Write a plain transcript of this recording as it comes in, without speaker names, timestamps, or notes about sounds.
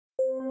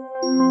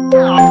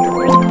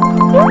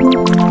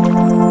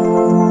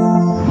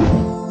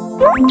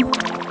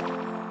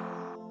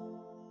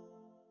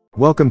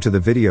Welcome to the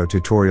video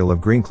tutorial of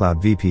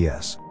GreenCloud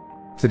VPS.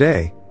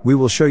 Today, we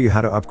will show you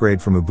how to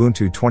upgrade from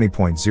Ubuntu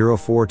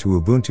 20.04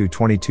 to Ubuntu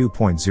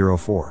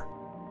 22.04.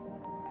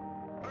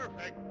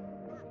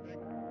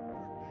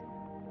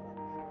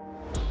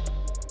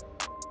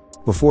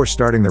 Before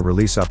starting the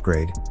release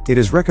upgrade, it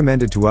is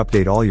recommended to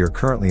update all your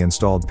currently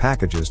installed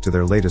packages to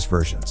their latest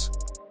versions.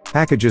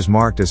 Packages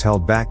marked as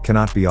held back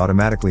cannot be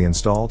automatically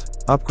installed,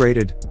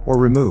 upgraded, or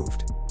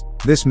removed.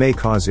 This may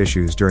cause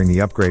issues during the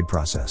upgrade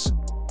process.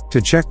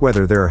 To check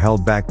whether there are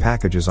held back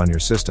packages on your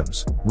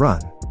systems,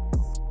 run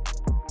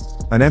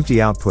an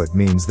empty output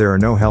means there are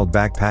no held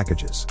back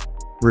packages.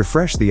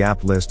 Refresh the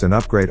app list and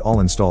upgrade all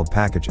installed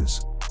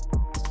packages.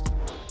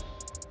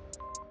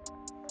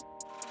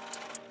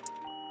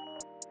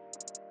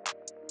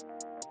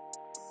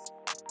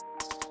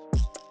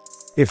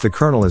 If the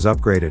kernel is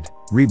upgraded,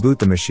 reboot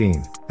the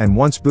machine, and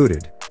once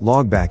booted,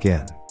 log back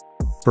in.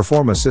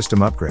 Perform a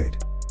system upgrade.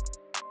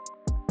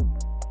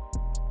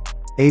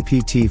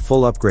 APT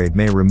full upgrade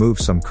may remove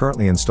some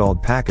currently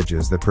installed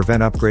packages that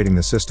prevent upgrading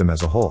the system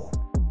as a whole.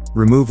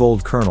 Remove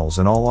old kernels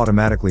and all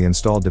automatically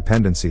installed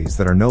dependencies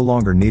that are no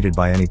longer needed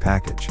by any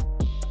package.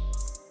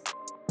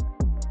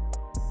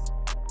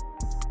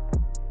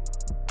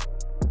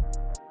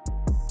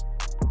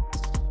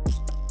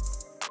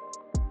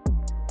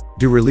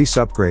 Do release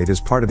upgrade as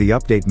part of the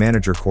Update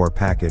Manager core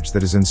package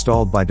that is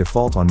installed by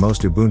default on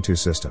most Ubuntu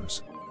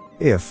systems.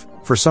 If,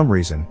 for some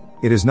reason,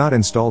 it is not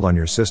installed on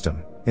your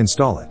system,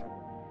 install it.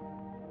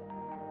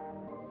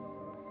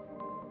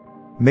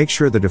 Make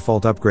sure the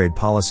default upgrade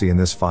policy in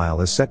this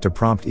file is set to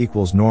prompt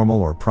equals normal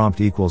or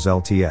prompt equals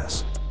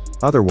LTS.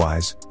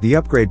 Otherwise, the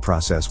upgrade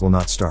process will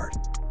not start.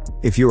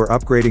 If you are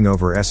upgrading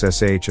over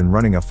SSH and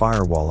running a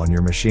firewall on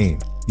your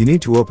machine, you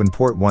need to open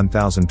port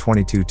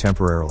 1022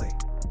 temporarily.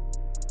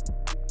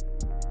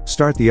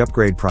 Start the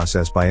upgrade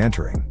process by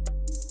entering.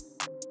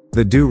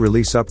 The do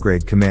release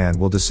upgrade command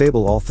will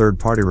disable all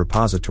third-party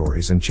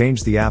repositories and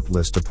change the app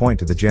list to point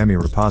to the Jammy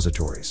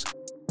repositories.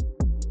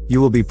 You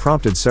will be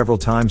prompted several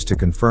times to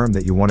confirm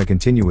that you want to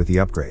continue with the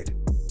upgrade.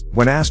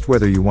 When asked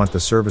whether you want the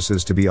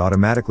services to be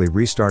automatically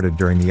restarted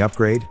during the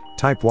upgrade,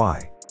 type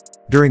Y.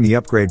 During the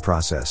upgrade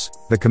process,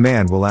 the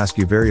command will ask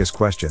you various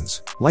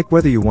questions, like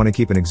whether you want to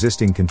keep an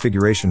existing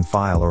configuration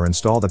file or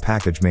install the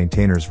package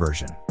maintainer's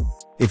version.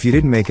 If you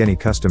didn't make any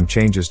custom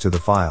changes to the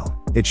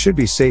file, it should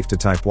be safe to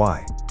type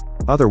Y.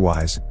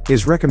 Otherwise, it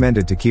is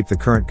recommended to keep the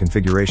current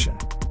configuration.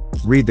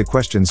 Read the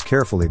questions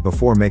carefully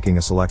before making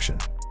a selection.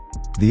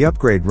 The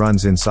upgrade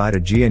runs inside a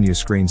GNU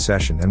screen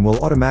session and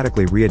will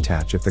automatically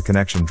reattach if the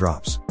connection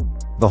drops.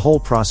 The whole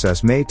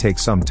process may take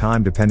some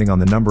time depending on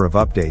the number of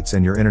updates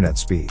and your internet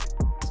speed.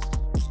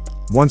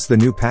 Once the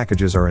new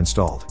packages are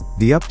installed,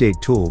 the update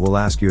tool will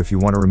ask you if you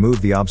want to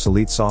remove the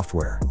obsolete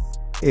software.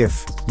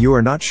 If you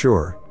are not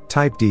sure,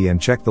 type D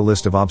and check the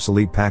list of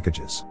obsolete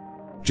packages.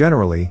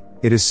 Generally,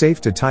 it is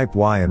safe to type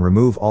Y and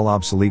remove all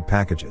obsolete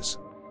packages.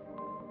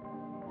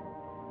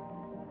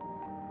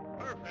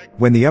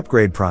 When the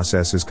upgrade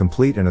process is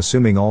complete and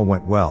assuming all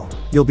went well,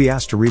 you'll be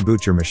asked to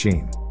reboot your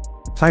machine.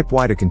 Type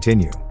Y to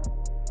continue.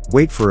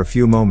 Wait for a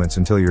few moments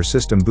until your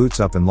system boots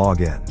up and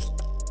log in.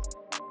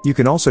 You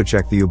can also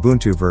check the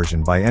Ubuntu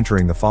version by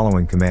entering the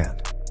following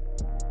command.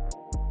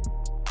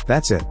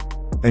 That's it.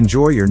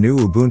 Enjoy your new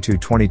Ubuntu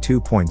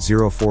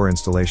 22.04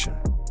 installation.